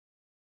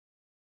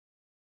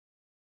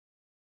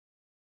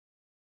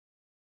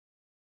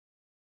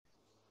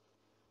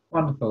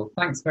Wonderful.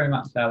 Thanks very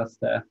much,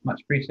 Alistair.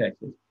 Much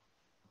appreciated.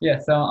 Yeah,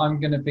 so I'm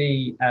going to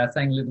be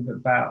saying a little bit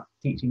about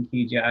teaching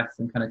QGIS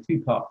in kind of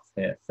two parts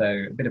here.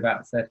 So a bit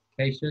about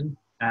certification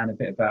and a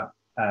bit about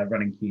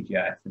running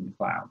QGIS in the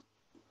cloud.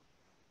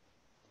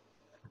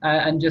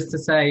 And just to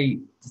say,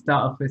 to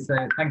start off with,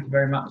 thank you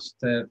very much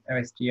to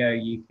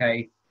OSGO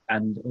UK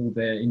and all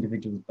the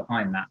individuals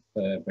behind that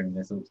for bringing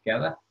this all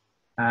together.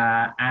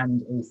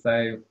 And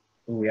also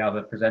all the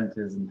other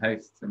presenters and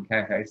hosts and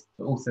co-hosts,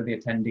 but also the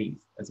attendees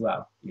as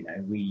well. You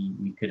know,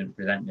 we couldn't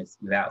present this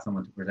without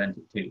someone to present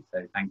it to,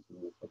 so thank you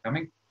all for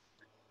coming.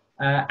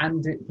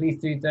 And please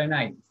do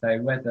donate. So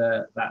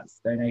whether that's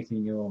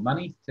donating your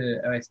money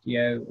to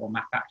OSGO or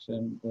Map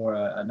Action or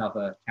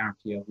another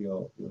charity of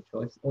your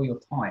choice, or your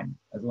time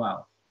as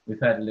well. We've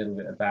heard a little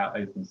bit about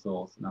open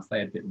source, and I'll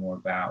say a bit more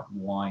about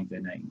why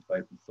donating to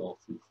open source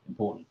is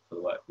important for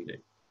the work we do.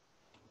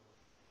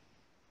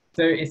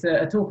 So it's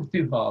a talk of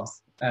two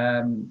halves,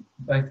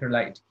 both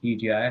related to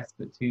QGIS,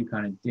 but two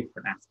kind of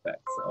different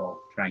aspects of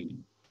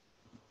training.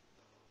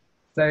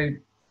 So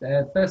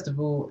first of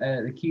all,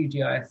 the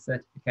QGIS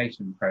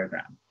certification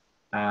program.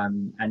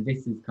 And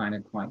this is kind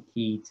of quite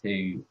key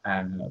to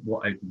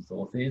what open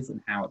source is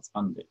and how it's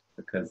funded,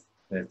 because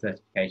the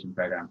certification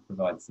program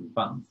provides some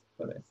funds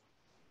for this.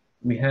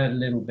 We heard a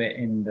little bit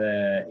in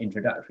the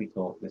introductory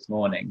talk this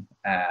morning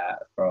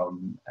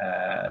from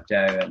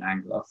Joe and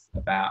Anglos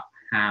about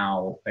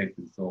how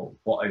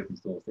what open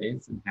source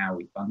is and how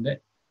we fund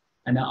it.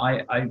 And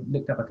I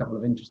looked up a couple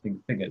of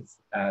interesting figures.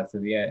 So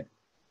the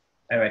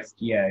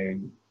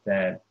OSGO,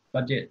 their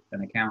budget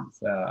and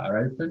accounts are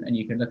open, and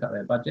you can look up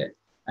their budget.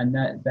 And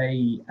that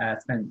they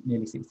spent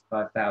nearly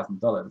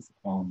 $65,000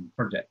 on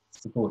projects,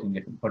 supporting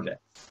different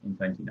projects in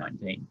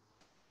 2019.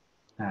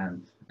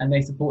 And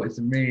they supported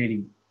some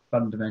really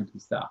fundamental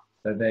stuff.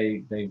 So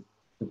they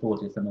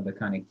supported some of the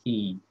kind of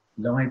key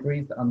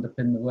libraries that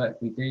underpin the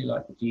work we do,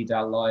 like the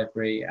GDAL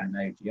library and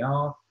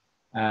OGR,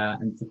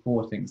 and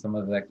supporting some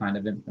of the kind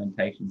of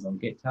implementations on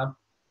GitHub.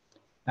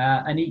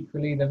 And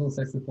equally, they've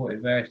also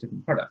supported various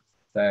different products.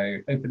 So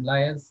Open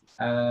Layers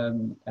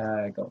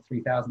got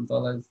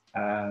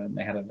 $3,000.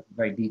 They had a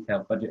very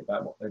detailed budget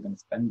about what they're going to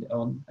spend it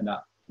on. And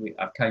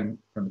I've came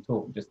from a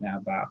talk just now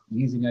about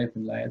using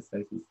Open Layers. So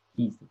this is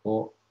key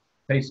support,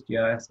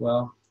 FOSS4GUKOnline as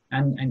well,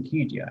 and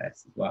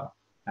QGIS as well,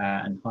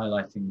 and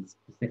highlighting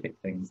specific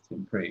things to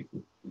improve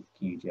with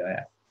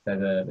QGIS. So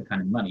the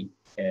kind of money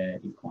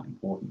is quite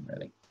important,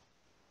 really.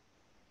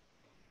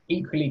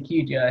 Equally,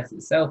 QGIS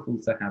itself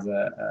also has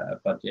a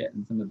budget,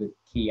 and some of the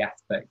key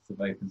aspects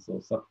of open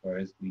source software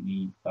is we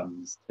need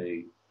funds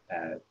to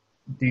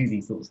do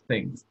these sorts of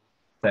things.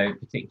 So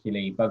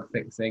particularly bug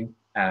fixing,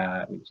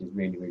 which is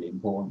really, really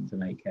important to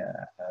make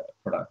a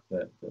product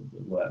that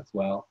works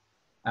well,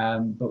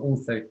 but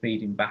also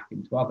feeding back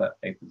into other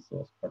open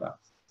source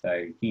products.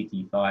 So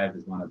Qt5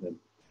 is one of the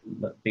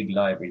big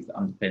libraries that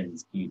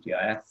underpins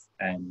QGIS,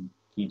 and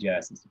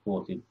QGIS has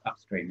supported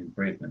upstream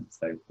improvements,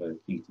 so for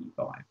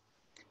Qt5.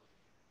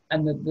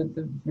 And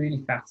the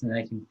really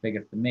fascinating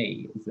figure for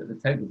me is that the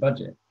total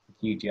budget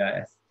for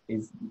QGIS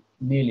is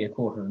nearly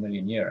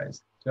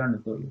 €250,000,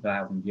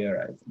 240,000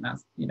 euros. And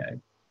that's, you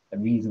know, a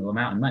reasonable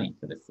amount of money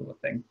for this sort of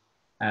thing.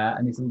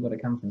 And it's all got to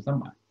come from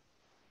somewhere.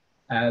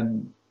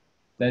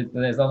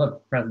 There's other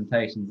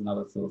presentations and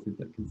other sources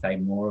that can say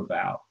more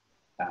about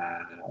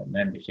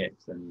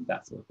memberships and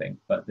that sort of thing.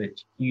 But the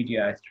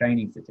QGIS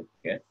training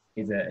certificate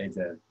is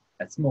a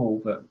small,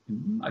 but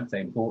I'd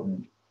say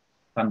important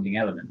funding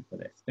element for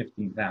this.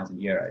 15,000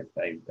 euros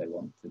they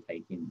want to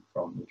take in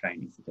from the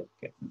training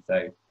certificates. And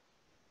so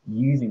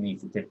using these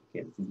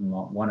certificates is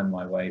one of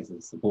my ways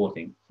of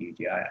supporting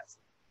QGIS.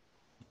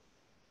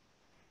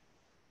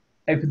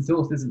 Open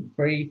source isn't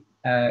free.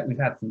 We've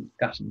had some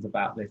discussions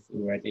about this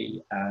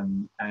already,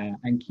 and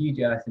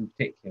QGIS in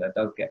particular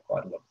does get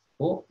quite a lot of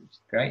support, which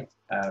is great.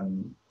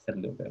 Said a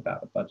little bit about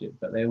the budget,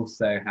 but they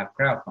also have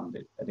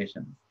crowdfunded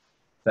editions.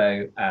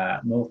 So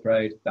North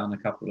Road done a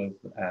couple of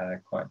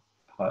quite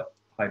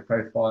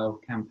high-profile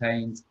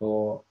campaigns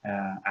for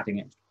adding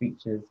extra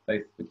features,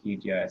 both for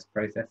QGIS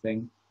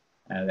processing,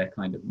 their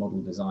kind of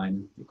model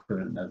design, the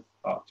equivalent of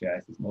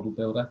ArcGIS's model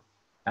builder,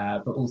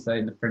 but also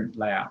in the print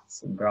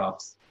layouts and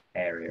graphs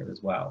area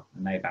as well.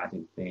 And they've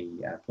added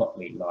the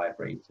Plotly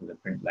library to the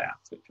print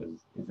layouts, which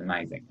is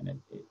amazing, and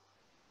it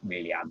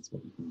really adds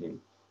what you can do.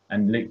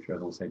 And Lutra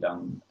have also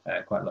done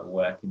quite a lot of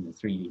work in the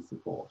 3D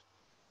support.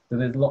 So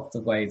there's lots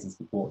of ways of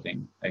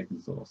supporting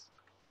open source.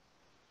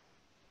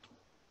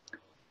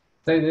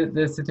 So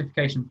the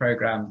certification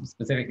program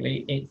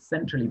specifically, it's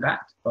centrally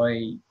backed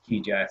by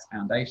QGIS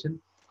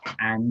Foundation,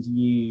 and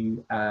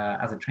you,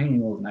 as a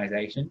training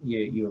organisation,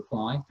 you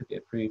apply to be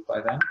approved by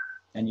them,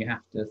 and you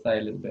have to say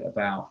a little bit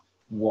about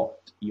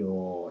what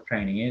your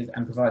training is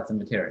and provide some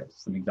materials,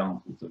 some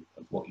examples of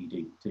what you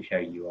do to show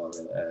you are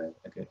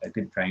a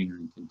good trainer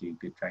and can do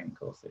good training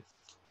courses.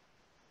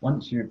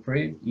 Once you're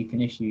approved, you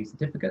can issue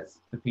certificates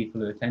for people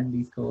who attend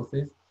these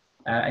courses.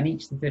 And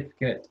each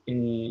certificate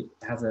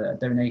has a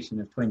donation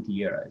of 20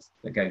 euros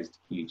that goes to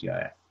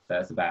QGIS. So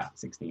it's about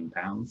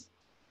 £16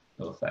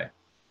 or so.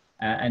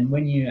 And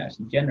when you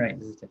actually generate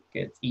the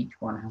certificates, each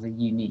one has a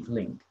unique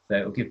link. So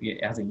it'll give you,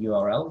 it has a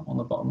URL on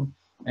the bottom,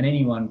 and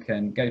anyone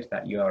can go to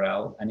that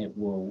URL and it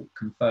will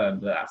confirm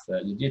that that's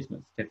a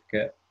legitimate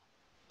certificate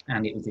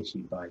and it was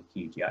issued by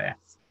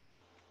QGIS.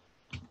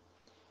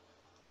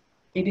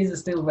 It is a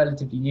still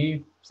relatively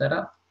new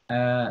setup.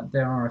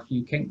 There are a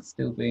few kinks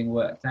still being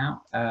worked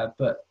out,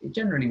 but it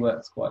generally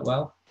works quite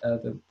well,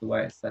 the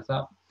way it's set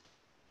up.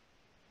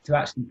 To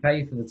actually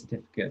pay for the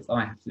certificates,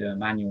 I have to do a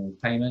manual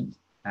payment.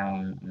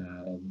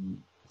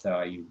 So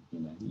I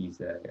use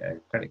a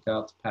credit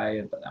card to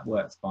pay, but that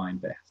works fine,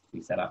 but it has to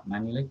be set up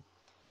manually.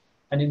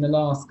 And in the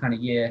last kind of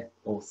year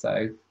or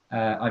so,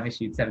 I've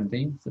issued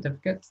 17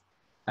 certificates.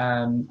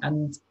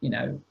 And,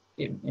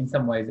 in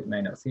some ways it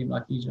may not seem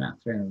like a huge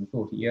amount,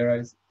 340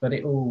 euros, but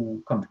it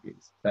all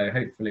contributes. So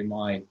hopefully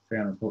my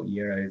 340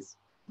 euros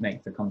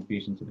makes a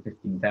contribution to the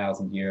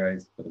 15,000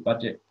 euros for the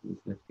budget for the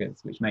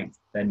certificates, which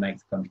then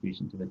makes a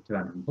contribution to the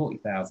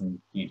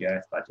 240,000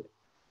 QGIS budget.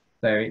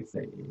 So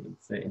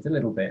it's a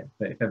little bit,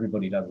 but if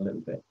everybody does a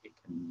little bit, it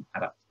can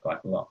add up to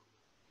quite a lot.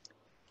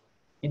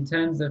 In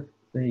terms of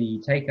the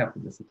take up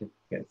of the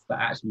certificates, that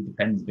actually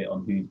depends a bit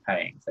on who's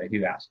paying, so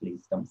who actually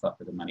stumps up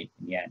with the money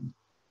in the end.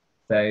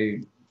 So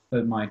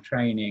for my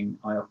training,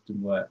 I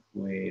often work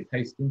with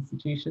host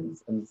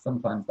institutions, and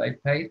sometimes they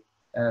pay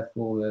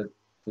for the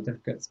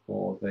certificates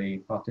for the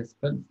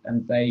participants,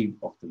 and they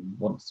often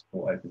want to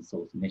support open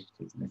source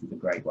initiatives, and this is a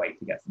great way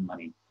to get some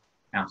money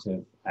out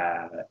of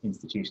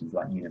institutions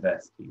like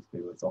universities,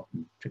 who it's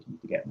often tricky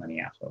to get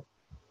money out of.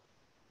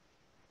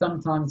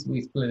 Sometimes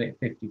we split it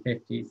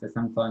 50-50, so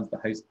sometimes the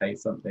host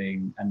pays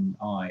something and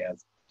I,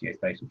 as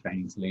Geospatial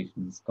Training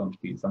Solutions,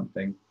 contribute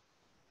something,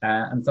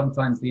 and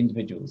sometimes the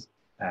individuals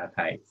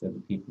pay, so the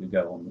people who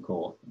go on the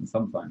course, and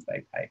sometimes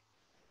they pay.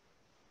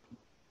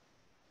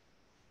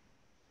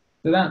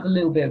 So that's a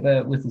little bit of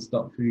a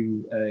whistle-stop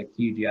through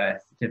QGIS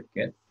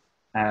certificates,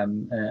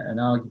 and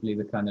arguably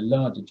the kind of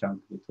larger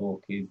chunk of the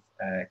talk is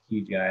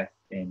QGIS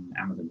in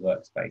Amazon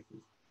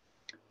Workspaces.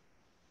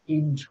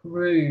 In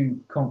true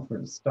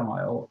conference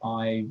style,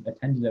 I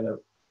attended a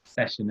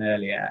session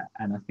earlier,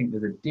 and I think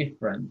there's a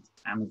different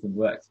Amazon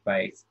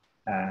Workspace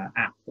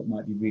app that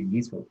might be really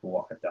useful for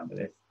what I've done with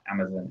this,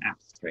 Amazon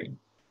App Stream.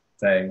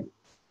 So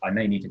I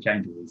may need to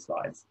change all these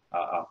slides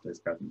after this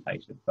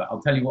presentation, but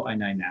I'll tell you what I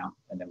know now,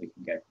 and then we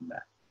can go from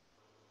there.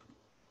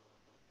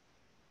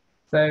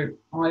 So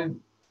I've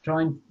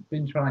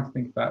been trying to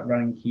think about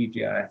running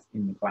QGIS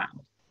in the cloud,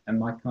 and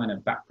my kind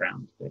of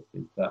background to this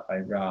is that I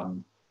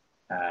run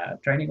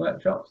training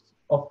workshops.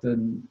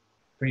 Often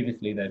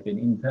previously they've been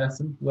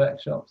in-person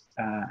workshops,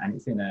 and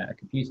it's in a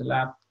computer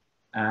lab,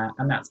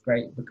 and that's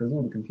great because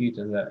all the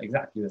computers are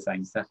exactly the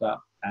same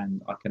setup,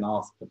 and I can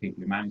ask the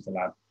people who manage the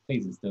lab,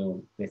 please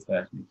install this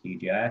version of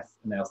QGIS,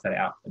 and they'll set it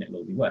up and it'll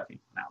all be working,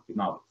 and that'll be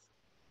marvelous.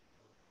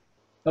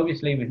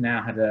 Obviously we've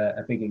now had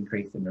a big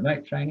increase in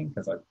remote training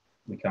because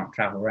we can't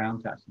travel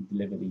around to actually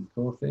deliver these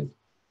courses,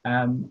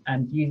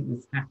 and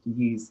users have to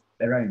use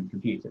their own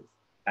computers.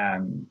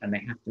 And they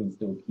have to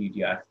install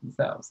QGIS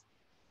themselves.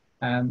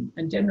 And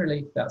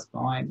generally that's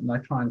fine, and I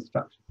try and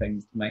structure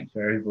things to make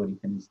sure everybody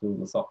can install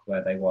the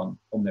software they want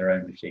on their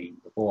own machine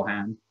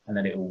beforehand, and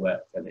then it all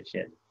works as it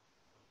should.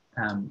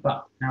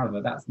 But however,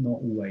 that's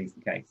not always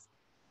the case.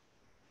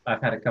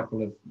 I've had a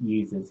couple of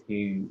users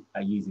who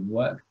are using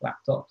work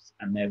laptops,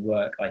 and their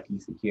work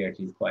IT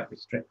security is quite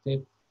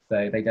restrictive,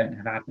 so they don't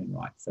have admin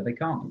rights, so they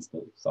can't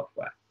install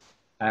software.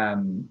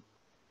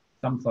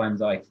 Sometimes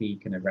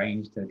IT can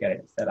arrange to get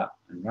it set up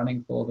and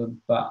running for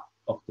them, but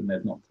often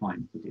there's not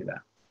time to do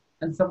that.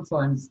 And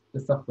sometimes the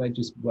software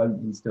just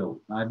won't install.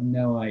 I have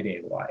no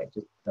idea why, it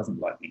just doesn't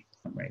like me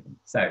for some reason.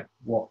 So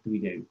what do we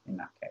do in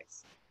that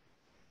case?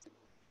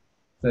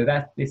 So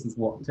this is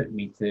what took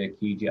me to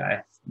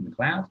QGIS in the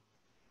cloud.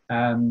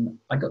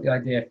 I got the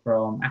idea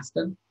from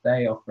Aston.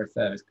 They offer a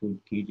service called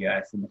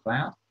QGIS in the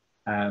cloud,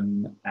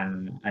 and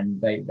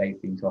they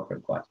seem to offer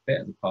it quite a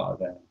bit as a part of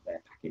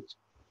their package.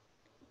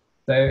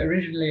 So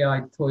originally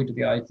I toyed with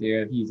the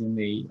idea of using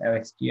the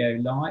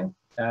OSGeo Live,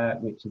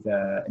 which is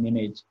an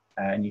image,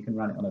 and you can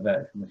run it on a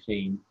virtual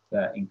machine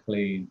that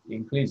includes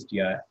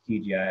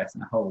QGIS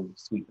and a whole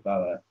suite of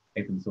other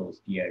open source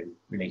geo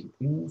related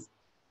things.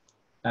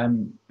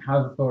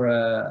 However, for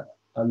a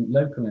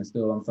local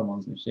install on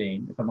someone's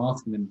machine, if I'm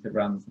asking them to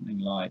run something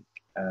like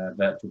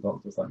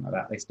VirtualBox or something like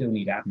that, they still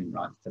need admin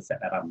rights to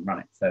set that up and run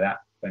it. So that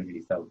won't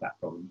really solve that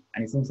problem.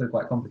 And it's also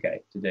quite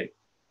complicated to do.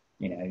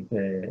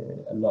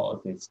 A lot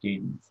of the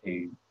students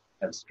who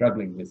are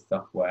struggling with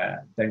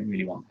software don't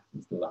really want to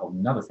install a whole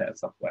another set of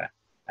software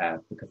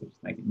because it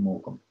just makes it more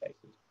complicated.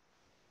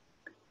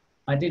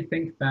 I did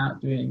think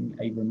about doing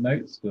a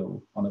remote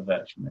school on a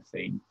virtual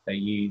machine. So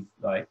use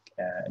like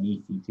an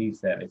EC2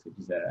 service, which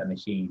is a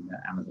machine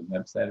that Amazon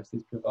Web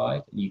Services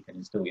provide, and you can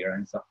install your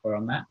own software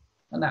on that,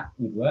 and that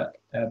would work,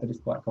 but it's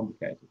quite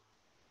complicated.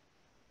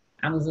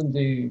 Amazon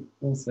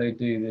also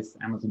do this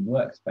Amazon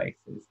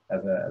Workspaces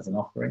as an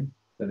offering.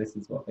 So this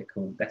is what they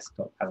call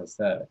desktop as a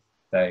service.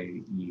 So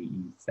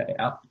you set it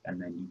up,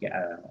 and then you get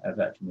a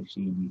virtual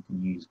machine you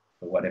can use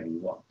for whatever you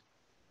want.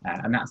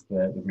 And that's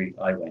the route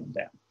I went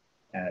down.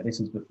 This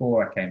was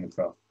before I came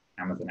across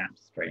Amazon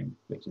AppStream,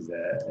 which is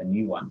a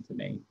new one to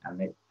me, and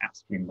the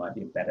AppStream might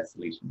be a better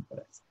solution for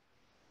this.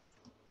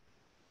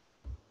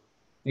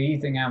 So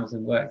using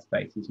Amazon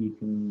Workspaces, you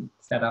can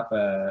set up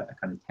a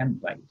kind of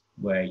template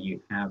where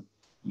you have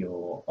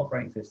your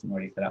operating system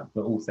already set up,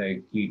 but also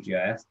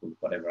QGIS or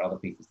whatever other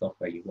piece of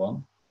software you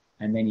want.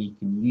 And then you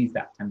can use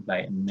that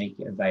template and make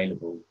it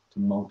available to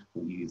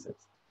multiple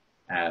users.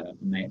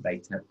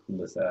 They call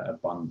this a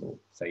bundle.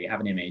 So you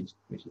have an image,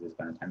 which is this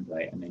kind of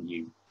template, and then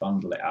you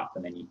bundle it up,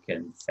 and then you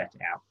can set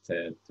it out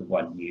to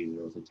 1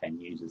 user or to 10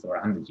 users or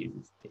 100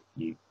 users if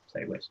you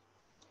so wish.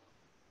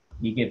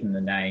 You give them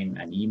the name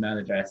and email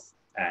address,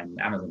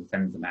 and Amazon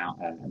sends them out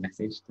a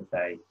message to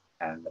say,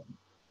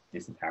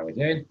 this is how we're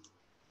doing.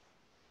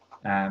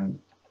 And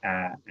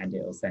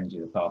it'll send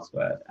you the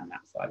password and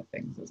that side of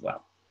things as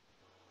well.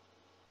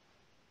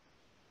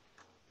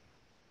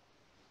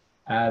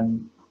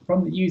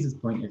 From the user's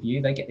point of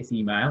view, they get this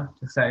email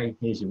to say,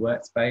 here's your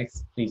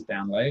workspace, please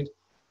download.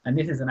 And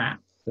this is an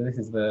app. So this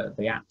is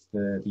the app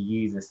the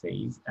user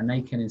sees, and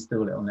they can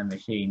install it on their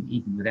machine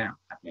even without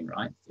admin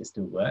rights. It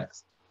still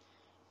works.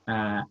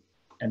 And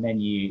then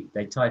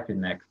they type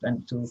in their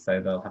credentials. So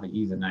they'll have a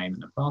username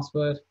and a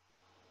password,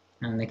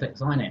 and they click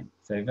sign in.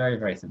 So very,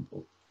 very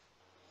simple.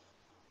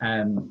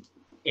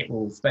 It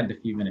will spend a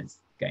few minutes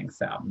getting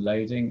set up and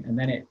loading, and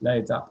then it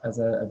loads up as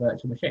a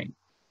virtual machine.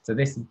 So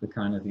this is the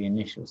kind of the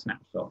initial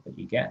snapshot that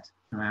you get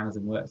from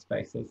Amazon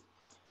Workspaces.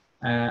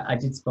 I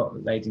did spot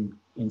that they'd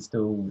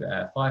installed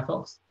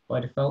Firefox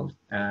by default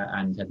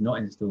and had not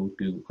installed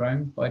Google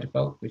Chrome by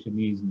default, which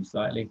amused me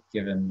slightly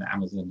given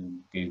Amazon and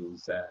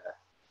Google's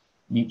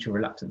mutual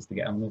reluctance to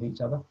get on with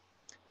each other.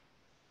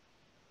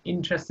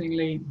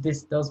 Interestingly,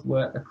 this does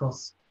work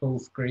across full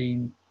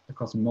screen,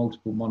 across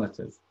multiple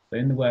monitors. So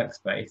in the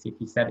workspace, if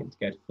you set it to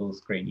go to full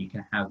screen, you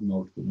can have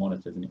multiple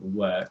monitors and it will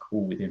work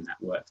all within that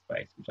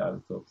workspace, which I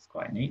thought was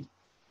quite neat.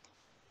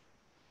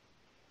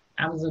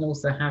 Amazon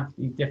also have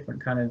these different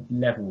kind of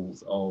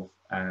levels of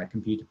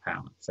computer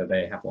power. So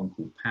they have one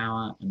called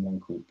Power and one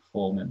called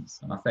Performance.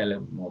 And I'll say a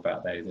little bit more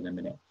about those in a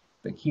minute.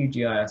 But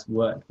QGIS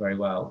worked very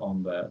well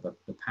on the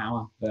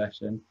Power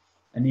version,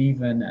 and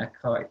even a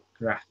quite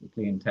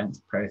graphically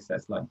intense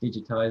process like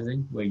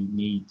digitizing, where you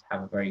need to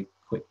have a very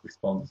quick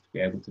response to be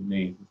able to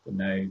move the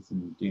nodes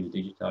and do the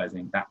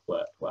digitizing, that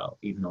worked well,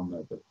 even on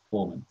the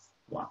Performance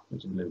one,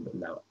 which is a little bit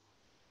lower.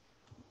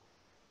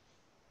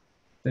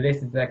 So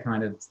this is their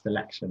kind of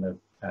selection of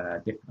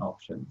different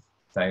options.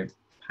 So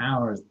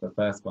Power is the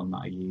first one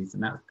that I use,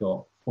 and that's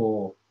got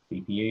 4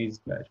 CPUs,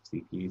 virtual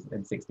CPUs,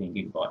 and 16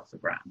 gigabytes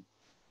of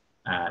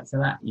RAM. So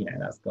that,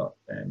 that's got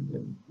a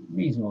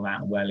reasonable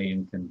amount of welly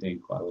and can do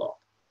quite a lot.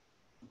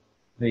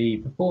 The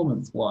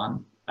Performance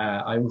one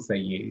I also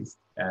used,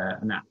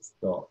 and that's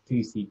got 2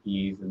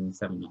 CPUs and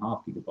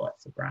 7.5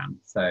 gigabytes of RAM.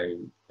 So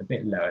a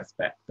bit lower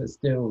spec, but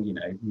still,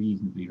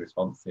 reasonably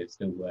responsive,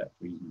 still worked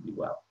reasonably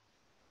well.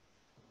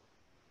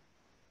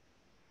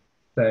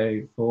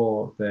 So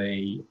for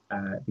the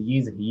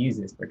user who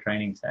uses this for a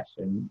training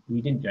session,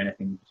 we didn't do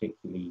anything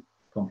particularly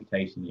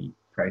computationally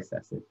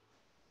processive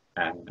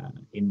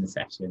in the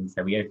session.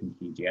 So we opened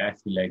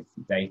QGIS, we loaded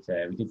some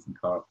data, we did some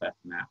chiropractic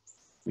maps,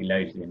 we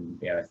loaded in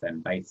the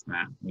OSM base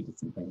map, we did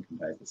some thin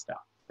composer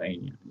stuff. So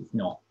it's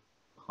not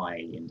high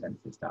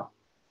intensive stuff.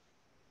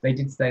 They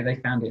did say they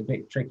found it a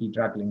bit tricky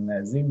juggling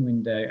their Zoom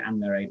window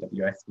and their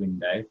AWS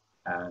window,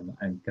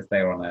 and because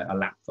they were on a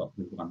laptop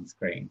with one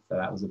screen, so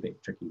that was a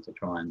bit tricky to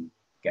try and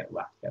get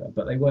that together.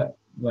 But they worked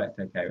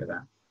okay with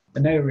that.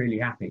 And they were really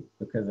happy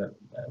because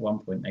at one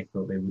point they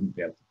thought they wouldn't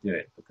be able to do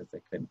it because they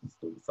couldn't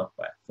install the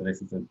software. So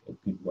this is a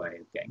good way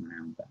of getting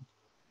around that.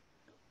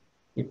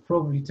 It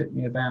probably took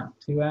me about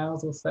 2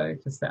 hours or so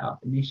to set up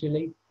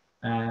initially.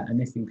 And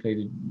this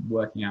included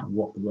working out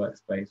what the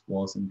workspace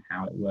was and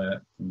how it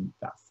worked and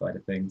that side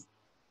of things.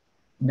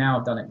 Now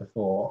I've done it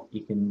before,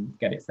 you can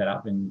get it set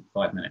up in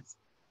 5 minutes.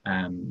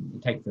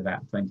 It takes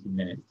about 20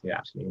 minutes to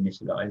actually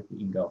initialize, but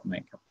you can go off and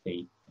make a cup of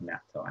tea in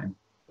that time.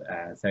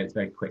 So it's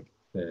very quick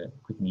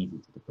and easy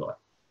to deploy.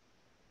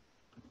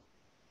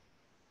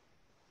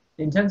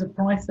 In terms of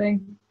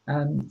pricing,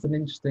 some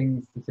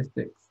interesting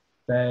statistics.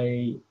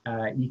 You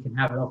can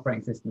have an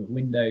operating system of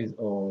Windows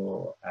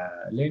or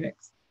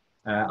Linux.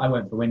 I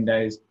went for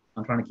Windows.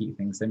 I'm trying to keep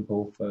things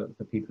simple for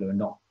people who are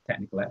not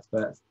technical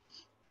experts.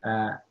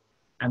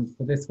 And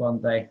for this one,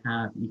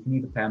 you can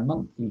either pay a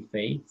monthly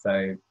fee,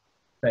 so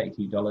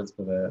 $32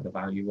 for the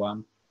value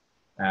one,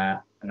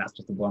 and that's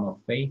just a one-off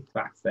fee to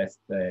access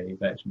the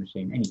virtual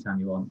machine anytime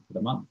you want for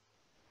the month.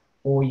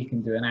 Or you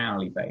can do an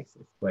hourly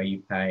basis where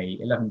you pay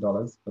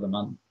 $11 for the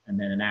month and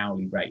then an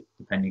hourly rate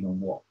depending on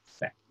what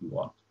spec you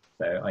want.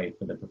 So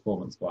for the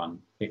Performance one,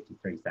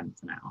 53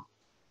 cents an hour.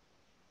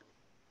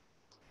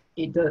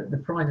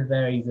 The price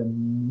varies a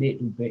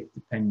little bit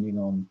depending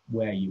on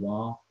where you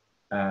are.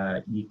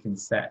 You can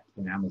set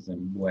in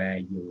Amazon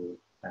where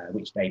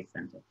which data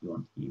center you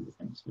want to use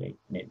essentially,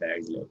 and it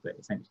varies a little bit.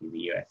 Essentially,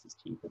 the US is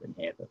cheaper than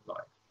here, but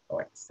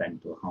like a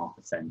cent or half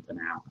a cent an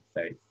hour,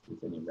 so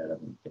it's an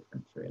irrelevant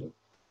difference really.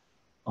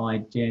 I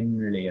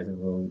generally, as a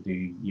rule,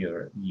 do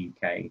Europe,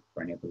 UK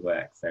for any of the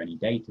work. So any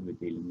data we're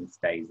dealing with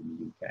stays in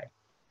the UK.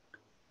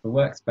 For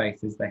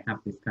workspaces, they have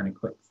this kind of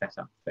quick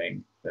setup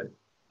thing that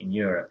in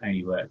Europe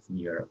only works in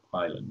Europe,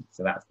 Ireland.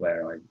 So that's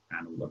where I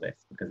ran all of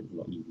this because it's a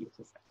lot easier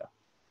to set up.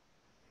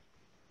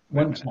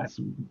 Once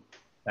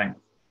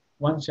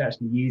you're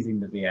actually using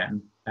the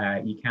VM,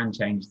 you can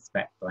change the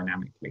spec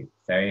dynamically.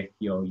 So if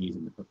you're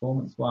using the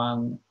performance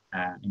one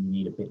and you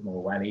need a bit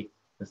more welly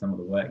for some of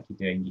the work you're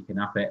doing, you can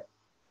up it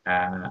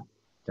to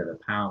the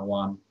power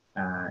one.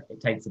 It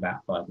takes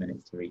about 5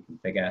 minutes to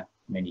reconfigure,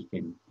 and then you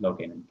can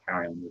log in and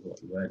carry on with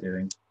what you were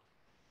doing.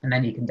 And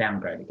then you can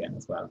downgrade again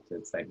as well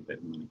to save a bit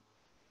of money.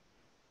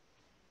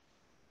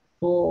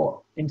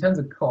 In terms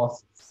of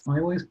costs, I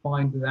always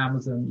find with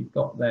Amazon, you've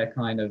got their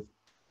kind of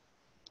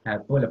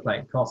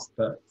boilerplate cost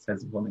that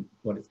says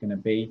what it's going to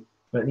be,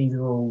 but these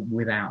are all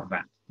without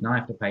VAT. And I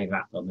have to pay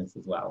VAT on this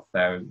as well.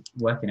 So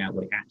working out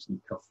what it actually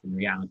costs in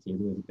reality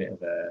is always a bit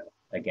of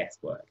a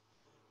guesswork.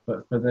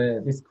 But for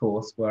this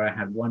course, where I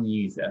had one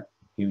user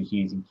who was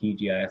using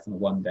QGIS on a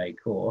one-day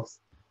course,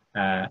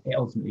 it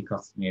ultimately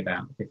cost me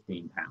about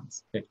 £15,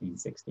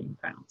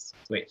 £16,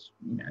 which,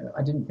 you know,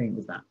 I didn't think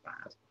was that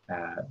bad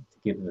to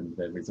give them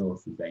the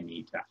resources they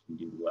need to actually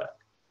do the work.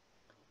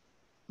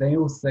 They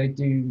also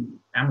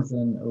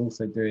Amazon are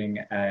also doing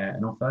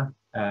an offer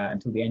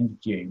until the end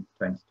of June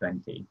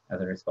 2020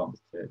 as a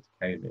response to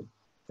COVID.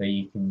 So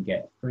you can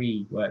get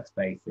 3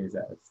 workspaces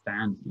at a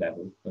standard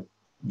level for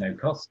no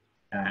cost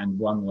and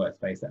 1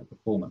 workspace at a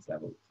performance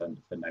level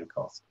for no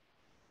cost.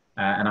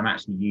 And I'm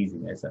actually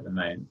using this at the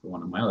moment for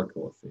one of my other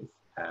courses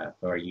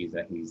for a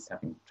user who's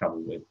having trouble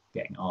with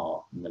getting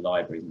R and the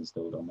libraries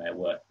installed on their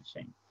work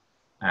machine.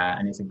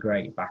 And it's a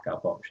great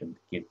backup option to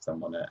give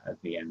someone a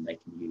VM they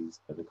can use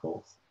for the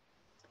course.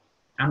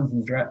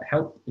 Amazon's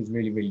help is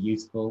really, really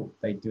useful.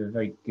 They do a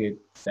very good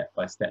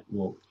step-by-step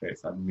walkthrough,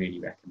 so I'd really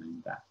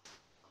recommend that.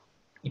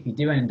 If you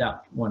do end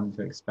up wanting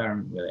to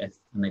experiment with this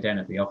and they don't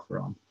have the offer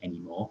on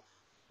anymore,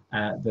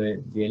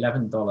 the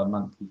 $11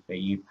 monthly fee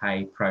you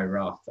pay pro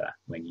rata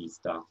when you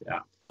start it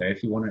up. So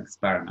if you want to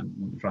experiment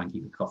and try and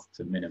keep the cost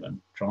to a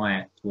minimum, try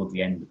it towards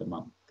the end of the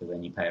month, because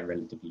then you pay a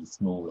relatively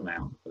small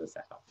amount for the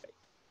setup fee.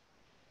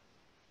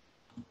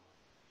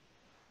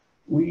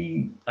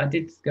 I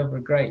did discover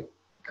a great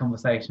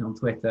conversation on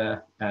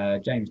Twitter.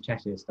 James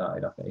Cheshire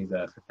started off. He's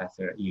a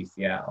professor at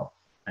UCL,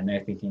 and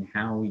they're thinking,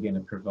 how are we going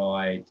to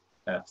provide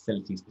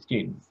facilities for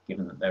students,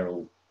 given that they're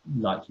all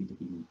likely to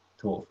be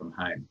taught from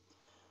home?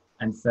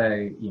 And so,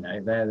 you know,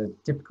 they're the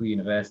typical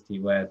university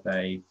where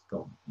they've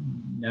got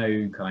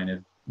no kind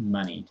of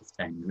money to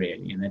spend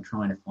really, and they're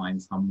trying to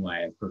find some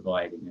way of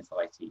providing this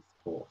IT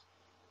support.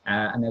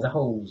 And there's a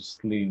whole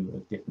slew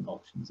of different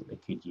options that they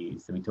could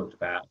use. So we talked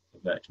about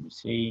virtual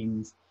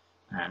machines,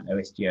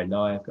 OSGeo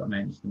Live got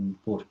mentioned,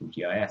 Portable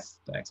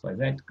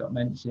GIS.xyz got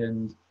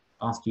mentioned,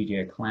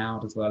 RStudio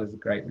Cloud as well is a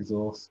great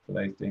resource for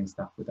those doing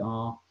stuff with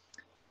R.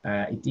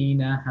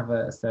 Edina have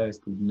a service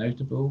called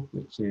Notable,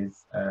 which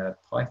is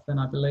Python,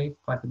 I believe,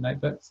 Python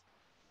notebooks.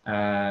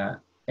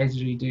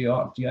 Esri do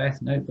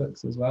ArcGIS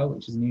notebooks as well,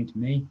 which is new to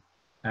me.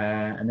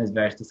 And there's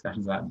various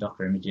discussions about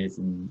Docker images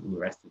and all the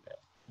rest of it.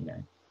 You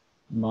know,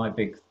 my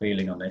big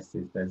feeling on this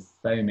is there's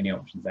so many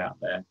options out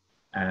there.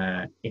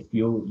 If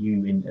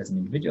you as an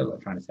individual are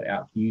trying to set it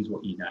up, use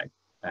what you know.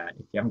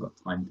 If you haven't got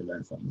time to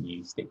learn something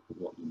new, stick with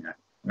what you know.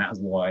 And that was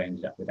why I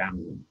ended up with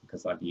Amazon,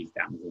 because I've used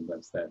Amazon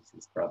Web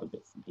Services for other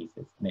bits and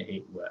pieces, and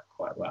it worked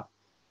quite well.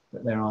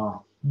 But there are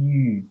a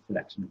huge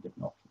selection of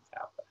different options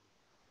out there.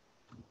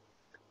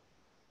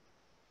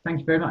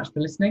 Thank you very much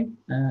for listening,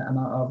 and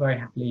I'll very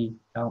happily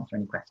answer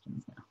any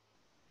questions now.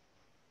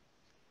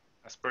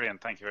 That's brilliant.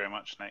 Thank you very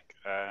much, Nick.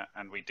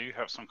 And we do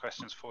have some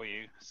questions for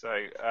you.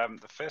 So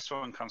the first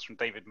one comes from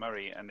David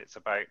Murray, and it's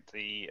about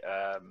the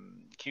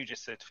QGIS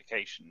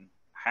certification.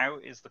 How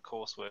is the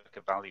coursework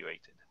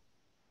evaluated?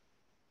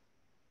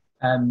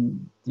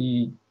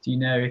 Do you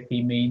know if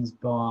he means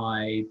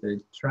by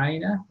the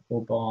trainer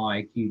or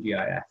by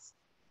QGIS?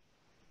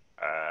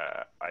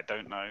 I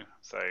don't know,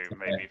 so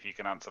maybe if you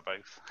can answer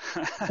both.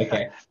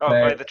 Okay. Oh,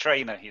 so, by the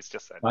trainer, he's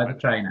just said. By the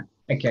trainer.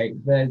 Okay,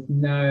 there's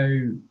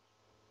no,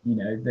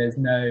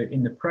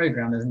 in the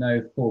program, there's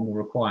no formal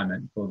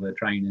requirement for the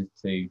trainers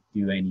to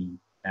do any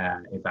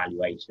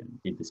evaluation.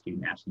 Did the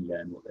student actually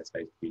learn what they're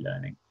supposed to be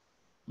learning?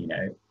 You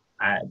know,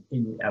 as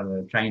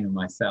a trainer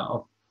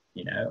myself,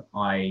 you know,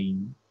 I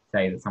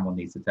say that someone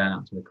needs to turn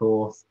up to the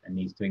course and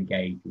needs to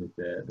engage with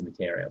the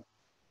material.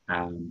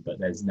 But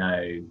there's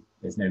no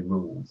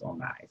rules on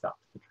that. It's up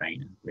to the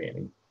trainer,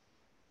 really.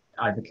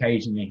 I've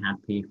occasionally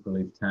had people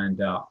who've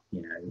turned up,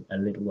 you know, a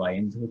little way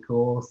into the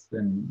course,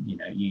 and, you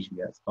know,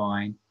 usually that's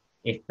fine.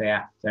 If they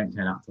don't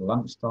turn up till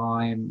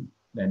lunchtime,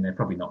 then they're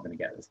probably not going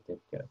to get the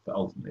certificate. But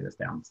ultimately, that's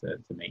down to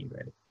me,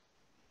 really.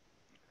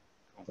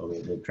 Or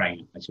the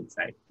trainer, I should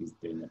say, who's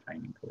doing the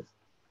training course.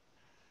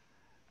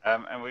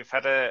 And we've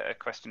had a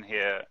question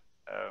here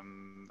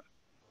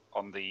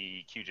on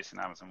the QGIS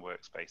and Amazon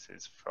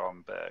workspaces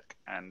from Burke,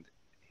 and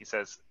he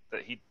says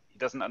that he he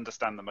doesn't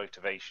understand the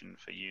motivation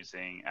for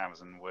using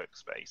Amazon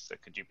Workspace. So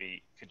could you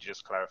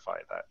just clarify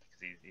that?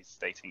 Because he's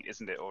stating,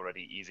 isn't it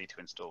already easy to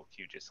install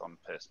QGIS on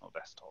personal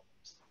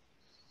desktops?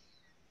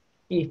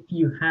 If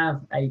you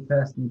have a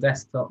personal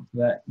desktop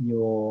that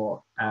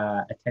your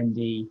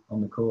attendee on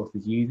the course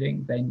is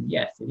using, then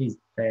yes, it is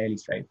fairly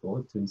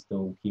straightforward to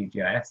install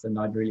QGIS, and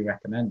I'd really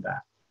recommend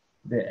that.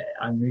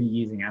 I'm really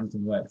using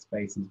Amazon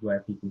Workspaces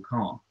where people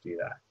can't do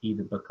that,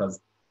 either because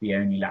the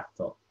only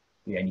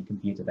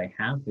computer they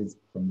have is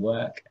from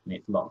work and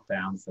it's locked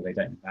down so they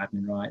don't have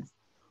admin rights,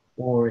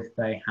 or if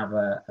they have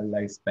a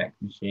low spec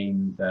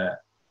machine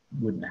that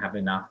wouldn't have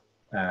enough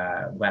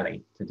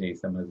welly to do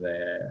some of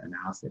the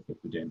analysis if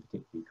we're doing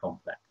particularly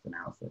complex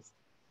analysis.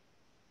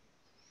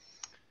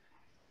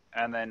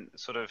 And then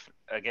sort of,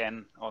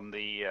 again, on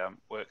the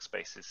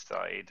Workspaces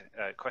side,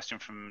 question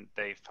from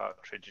Dave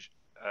Partridge.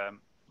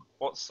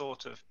 What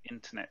sort of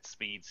internet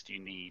speeds do you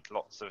need?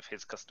 Lots of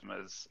his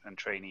customers and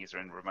trainees are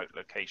in remote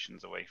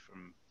locations away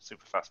from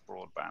super fast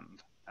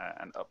broadband,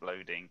 and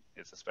uploading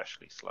is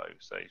especially slow.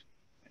 So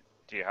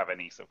do you have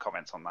any sort of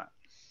comments on that?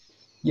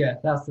 Yeah,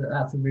 that's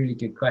a really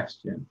good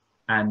question.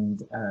 And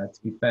to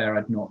be fair,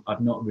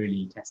 I've not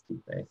really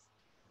tested this.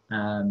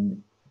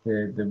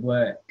 The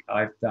work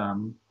I've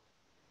done,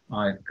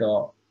 I've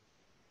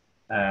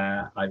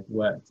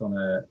worked on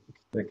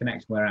the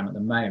connection where I am at the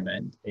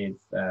moment is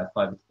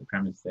fiber to the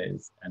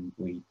premises, and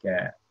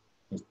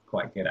it's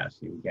quite good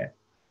actually.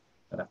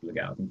 I'd have to look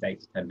at it, I think it's 8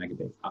 to 10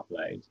 megabits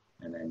upload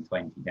and then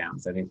 20 down.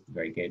 So this is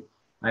very good.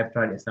 I've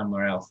tried it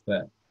somewhere else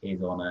that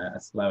is on a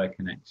slower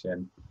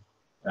connection.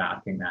 I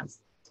think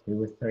that's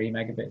 2 or 3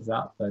 megabits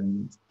up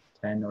and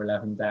 10 or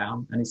 11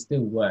 down, and it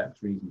still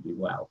works reasonably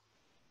well.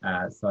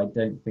 So I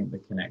don't think the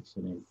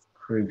connection is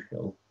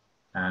crucial.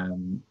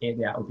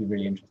 That would be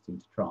really interesting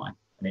to try,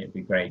 and it'd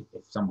be great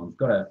if someone's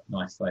got a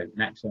nice slow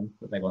connection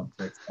that they want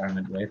to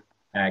experiment with.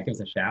 Give us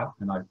a shout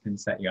and I can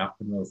set you up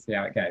and we'll see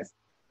how it goes.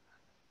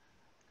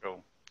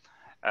 Cool.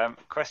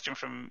 Question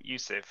from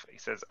Yusuf. He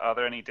says, are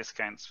there any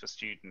discounts for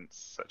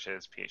students such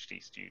as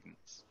PhD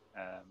students?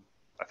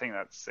 I think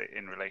that's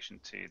in relation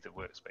to the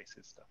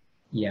Workspaces stuff.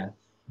 Yeah,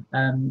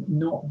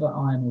 not that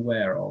I'm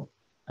aware of.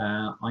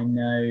 I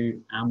know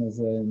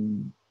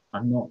Amazon,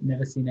 I've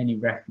never seen any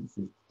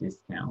references to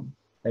discount.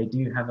 They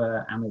do have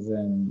a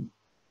Amazon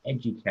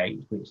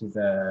Educate, which is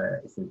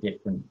it's a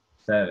different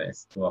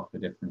service to offer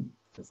different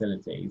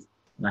facilities.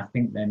 And I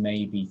think there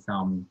may be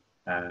some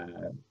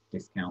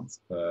discounts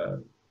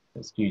for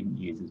student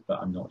users, but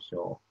I'm not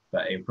sure.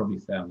 But it'll probably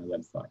say on the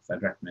website. So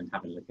I'd recommend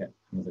having a look at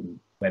Amazon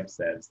Web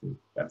Services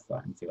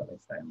website and see what they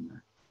say on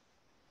there.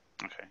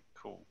 Okay,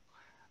 cool.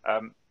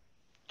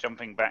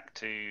 Jumping back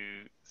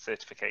to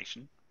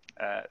certification.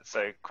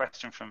 So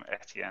question from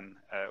Etienne.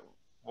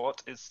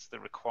 What is the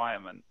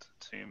requirement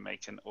to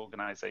make an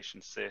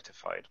organization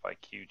certified by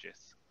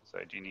QGIS? So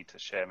do you need to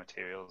share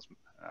materials?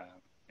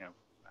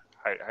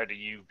 How do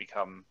you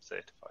become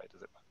certified?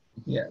 Is it?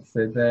 Yeah,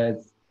 so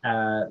there's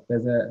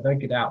a very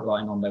good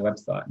outline on their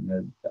website,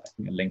 and I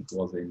think a link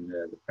was in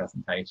the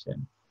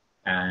presentation.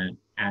 And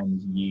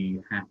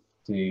you have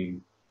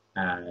to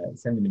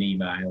send them an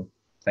email,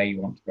 say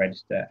you want to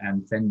register,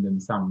 and send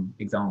them some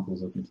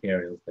examples of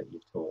materials that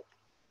you've taught.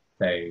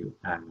 So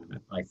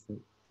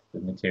the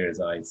materials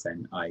I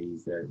sent, I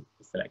use a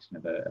selection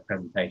of a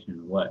presentation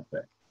and a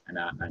workbook, and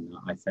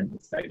I sent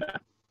this over,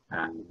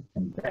 and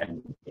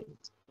then it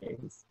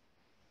is,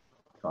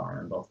 I can't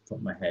remember off the top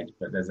of my head,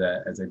 but there's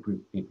a group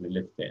of people who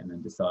look at it and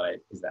then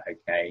decide, is that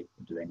okay,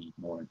 or do they need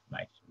more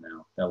information?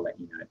 They'll let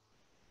you know.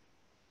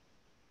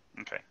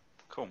 Okay,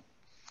 cool.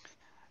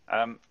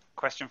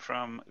 Question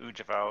from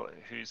Ujaval,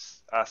 who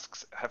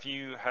asks, have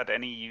you had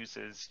any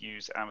users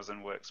use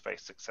Amazon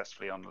Workspace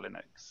successfully on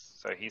Linux?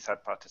 So he's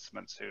had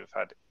participants who have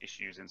had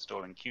issues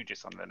installing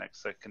QGIS on Linux,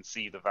 so can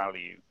see the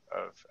value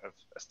of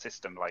a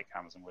system like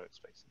Amazon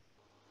Workspace.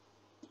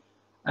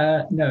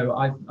 No,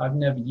 I've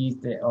never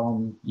used it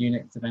on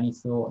Unix of any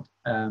sort.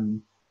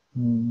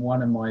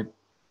 One of my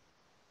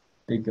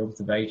big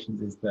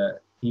observations is that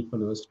people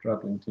who are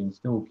struggling to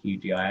install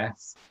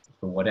QGIS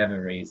for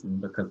whatever reason,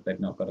 because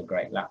they've not got a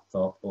great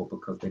laptop or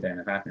because they don't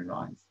have admin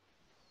rights,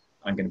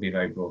 I'm going to be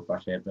very broad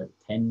brush here, but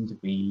tend to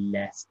be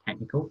less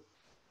technical.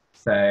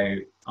 So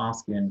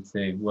asking them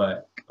to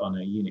work on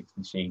a Unix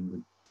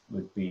machine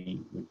would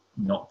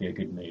not be a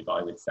good move,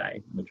 I would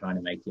say. We're trying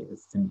to make it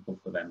as simple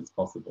for them as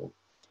possible.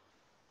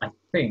 I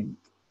think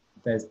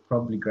there's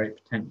probably great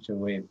potential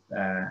with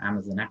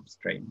Amazon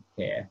AppStream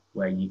here,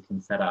 where you can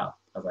set up,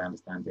 as I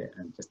understand it,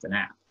 and just an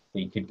app. So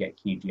you could get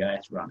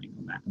QGIS running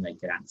on that, and they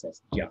could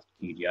access just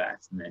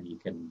QGIS, and then you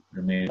can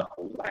remove the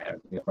whole layer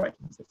of the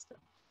operating system.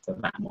 So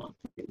that might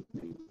be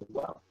as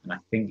well, and I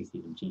think it's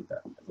even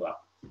cheaper as well.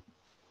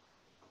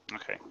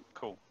 Okay,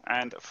 cool.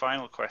 And a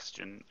final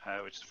question,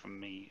 which is from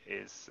me,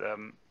 is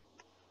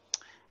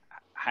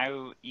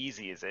how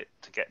easy is it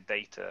to get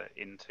data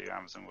into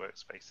Amazon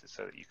Workspaces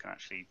so that you can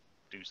actually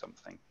do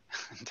something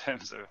in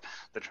terms of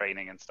the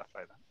training and stuff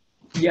like that?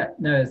 Yeah,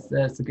 no,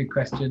 that's a good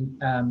question.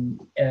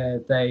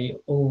 They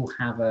all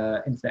have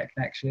an internet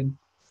connection.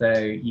 So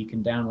you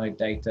can download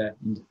data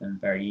into them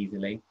very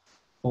easily.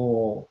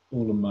 For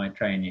all of my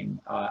training,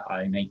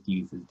 I make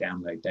users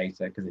download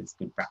data because it's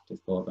good practice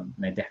for them,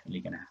 and they're definitely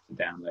going to have to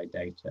download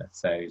data.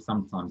 So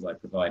sometimes I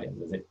provide it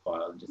as a zip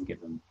file and just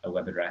give them a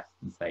web address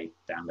and say,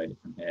 download it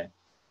from here.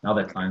 And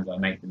other times I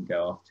make them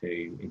go off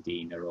to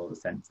Edina or the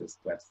census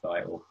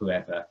website or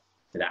whoever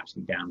to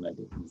actually download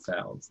it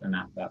themselves. And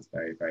that's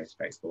very, very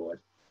straightforward.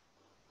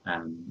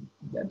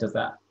 Does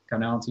that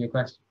kind of answer your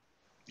question?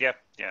 Yeah,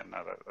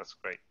 no, that's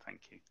great.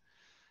 Thank you.